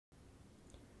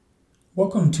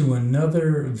Welcome to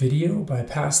another video by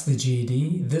Pass the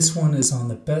GED. This one is on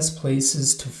the best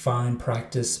places to find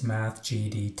practice math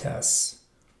GED tests.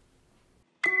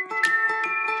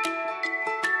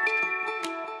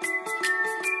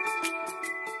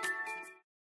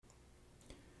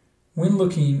 When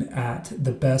looking at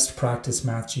the best practice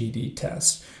math GED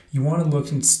tests, you want to look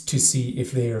to see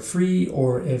if they are free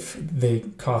or if they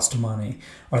cost money.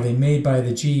 Are they made by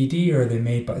the GED or are they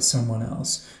made by someone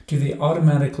else? Do they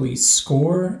automatically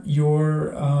score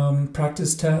your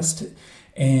practice test?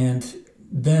 And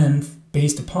then,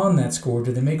 based upon that score,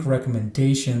 do they make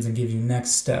recommendations and give you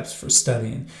next steps for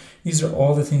studying? These are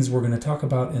all the things we're going to talk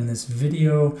about in this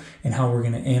video and how we're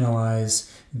going to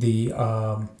analyze the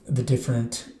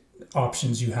different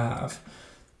options you have.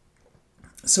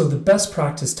 So the best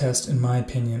practice tests, in my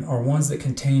opinion, are ones that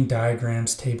contain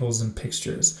diagrams, tables, and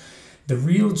pictures. The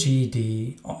real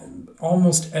GED,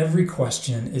 almost every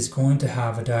question is going to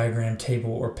have a diagram,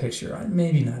 table, or picture.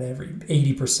 Maybe not every,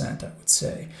 80% I would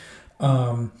say.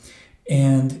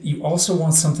 And you also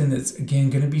want something that's,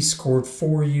 again, going to be scored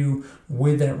for you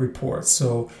with that report.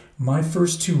 So my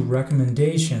first two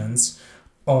recommendations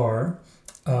are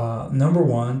number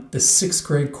one, the 6th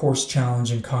grade course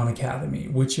challenge in Khan Academy,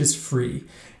 which is free.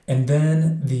 And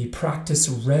then the Practice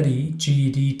Ready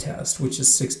GED test, which is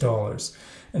 $6.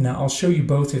 And now I'll show you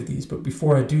both of these, but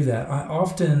before I do that, I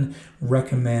often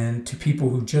recommend to people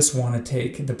who just want to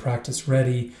take the Practice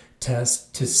Ready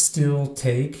test to still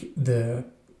take the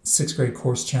 6th grade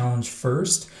course challenge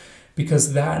first,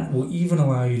 because that will even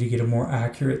allow you to get a more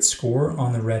accurate score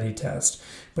on the Ready test.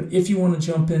 But if you want to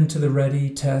jump into the Ready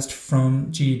test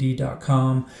from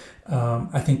GED.com,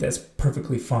 I think that's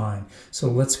perfectly fine. So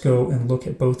let's go and look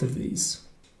at both of these.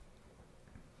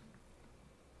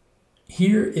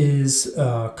 Here is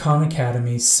Khan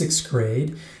Academy 6th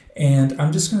grade, and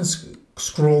I'm just going to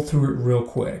scroll through it real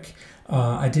quick.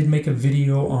 I did make a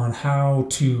video on how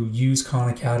to use Khan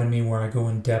Academy where I go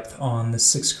in depth on the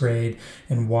 6th grade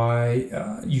and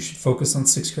why you should focus on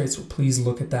 6th grade, so please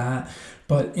look at that.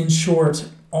 But in short,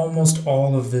 almost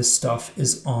all of this stuff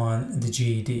is on the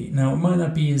GED. Now, it might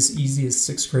not be as easy as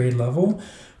 6th grade level,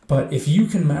 but if you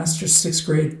can master 6th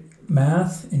grade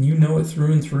math and you know it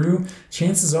through and through,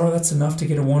 chances are that's enough to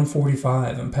get a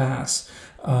 145 and pass.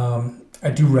 I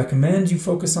do recommend you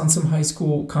focus on some high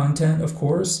school content, of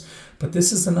course, but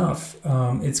this is enough.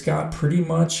 It's got pretty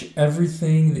much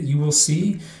everything that you will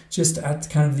see, just at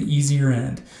kind of the easier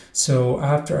end. So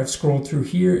after I've scrolled through,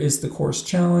 here is the course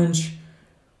challenge.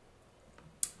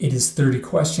 It is 30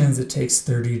 questions. It takes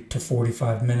 30 to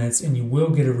 45 minutes, and you will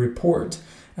get a report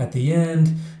at the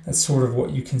end. That's sort of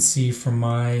what you can see from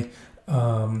my,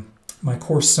 my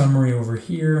course summary over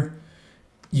here.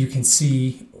 You can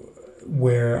see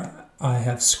where I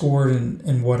have scored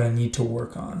and what I need to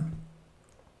work on.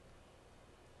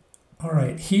 All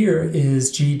right, here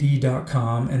is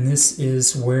GED.com, and this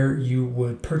is where you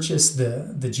would purchase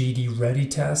the GED Ready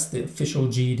Test, the official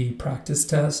GED Practice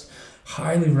Test.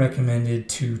 Highly recommended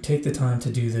to take the time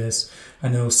to do this. I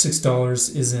know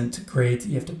 $6 isn't great.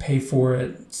 You have to pay for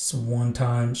it. It's a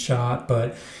one-time shot,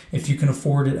 but if you can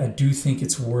afford it, I do think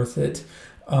it's worth it.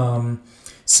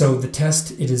 So the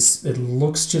test, it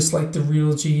looks just like the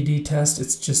real GED test.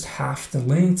 It's just half the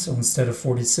length. So instead of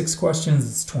 46 questions,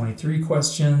 it's 23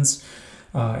 questions.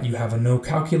 You have a no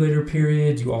calculator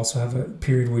period. You also have a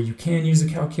period where you can use a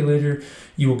calculator.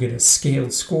 You will get a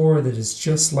scaled score that is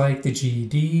just like the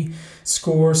GED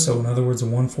score. So in other words, a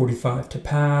 145 to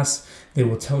pass. They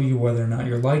will tell you whether or not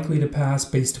you're likely to pass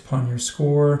based upon your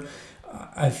score.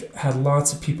 I've had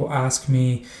lots of people ask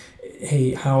me,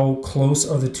 hey, how close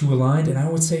are the two aligned? And I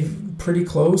would say pretty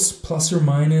close, plus or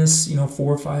minus, 4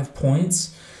 or 5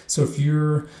 points. So if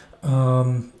you're,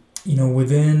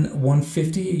 within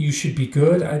 150, you should be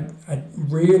good. I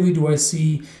rarely do I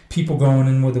see people going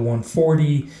in with a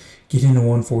 140, getting a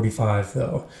 145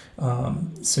 though.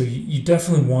 So you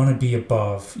definitely want to be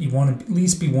above. You want to at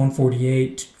least be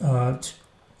 148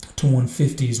 to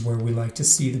 150 is where we like to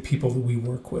see the people that we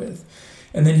work with.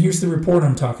 And then here's the report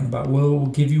I'm talking about. We'll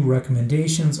give you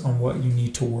recommendations on what you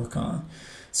need to work on.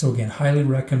 So again, highly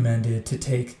recommended to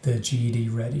take the GED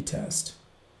Ready test.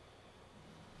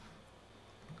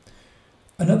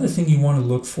 Another thing you want to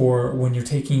look for when you're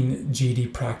taking GED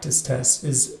practice tests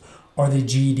is, are they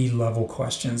GED level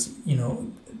questions,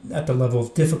 at the level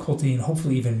of difficulty and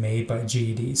hopefully even made by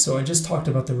GED. So I just talked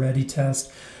about the Ready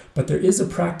test, but there is a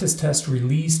practice test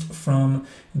released from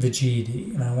the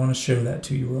GED, and I want to show that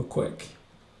to you real quick.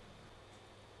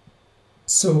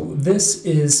 So this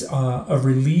is a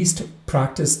released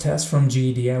practice test from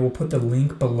GED. I will put the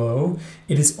link below.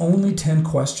 It is only 10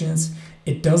 questions,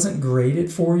 It doesn't grade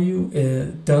it for you.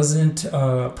 It doesn't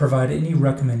provide any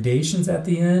recommendations at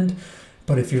the end.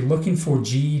 But if you're looking for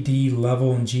GED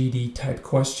level and GED type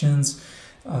questions,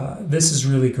 this is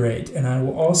really great. And I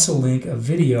will also link a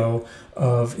video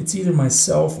of, it's either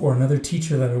myself or another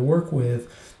teacher that I work with,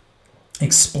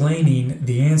 explaining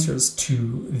the answers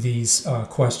to these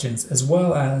questions, as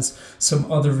well as some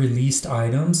other released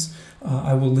items.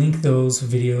 I will link those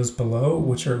videos below,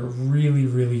 which are really,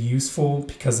 really useful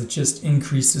because it just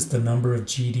increases the number of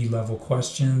GED level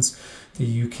questions that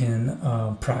you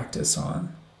can practice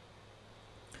on.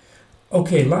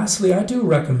 Okay, lastly, I do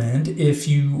recommend, if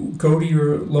you go to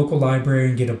your local library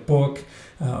and get a book,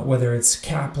 whether it's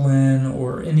Kaplan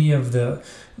or any of the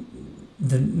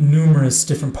numerous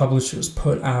different publishers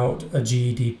put out a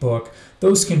GED book,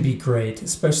 those can be great,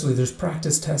 especially there's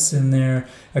practice tests in there.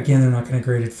 Again, they're not going to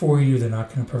grade it for you, they're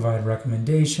not going to provide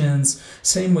recommendations.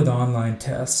 Same with online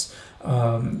tests.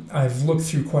 I've looked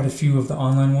through quite a few of the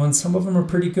online ones. Some of them are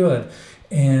pretty good,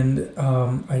 and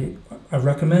I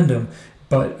recommend them.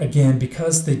 But again,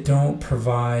 because they don't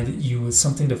provide you with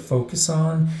something to focus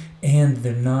on and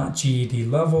they're not GED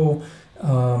level,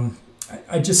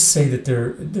 I just say that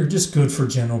they're just good for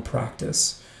general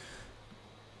practice.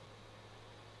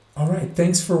 All right,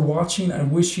 thanks for watching. I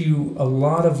wish you a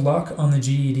lot of luck on the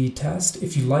GED test.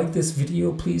 If you like this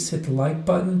video, please hit the like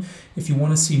button. If you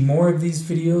want to see more of these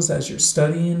videos as you're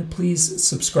studying, please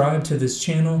subscribe to this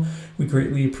channel. We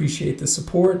greatly appreciate the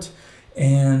support.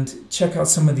 And check out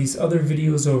some of these other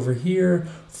videos over here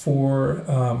for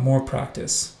more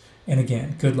practice. And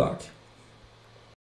again, good luck.